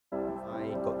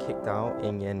got kicked out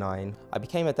in year 9. I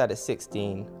became a dad at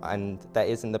 16, and that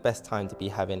isn't the best time to be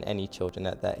having any children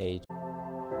at that age.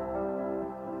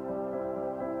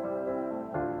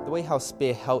 The way how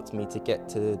Spear helped me to get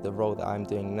to the role that I'm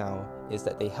doing now is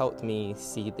that they helped me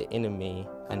see the inner me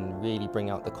and really bring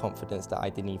out the confidence that I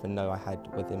didn't even know I had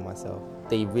within myself.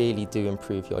 They really do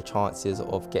improve your chances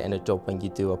of getting a job when you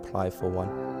do apply for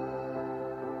one.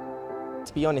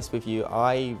 To be honest with you,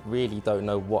 I really don't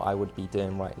know what I would be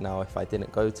doing right now if I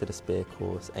didn't go to the Spear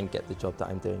course and get the job that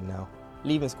I'm doing now.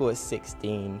 Leaving school at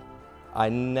 16, I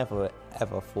never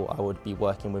ever thought I would be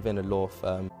working within a law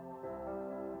firm.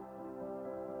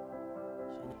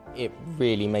 It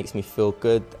really makes me feel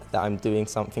good that I'm doing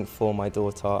something for my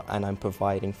daughter and I'm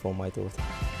providing for my daughter.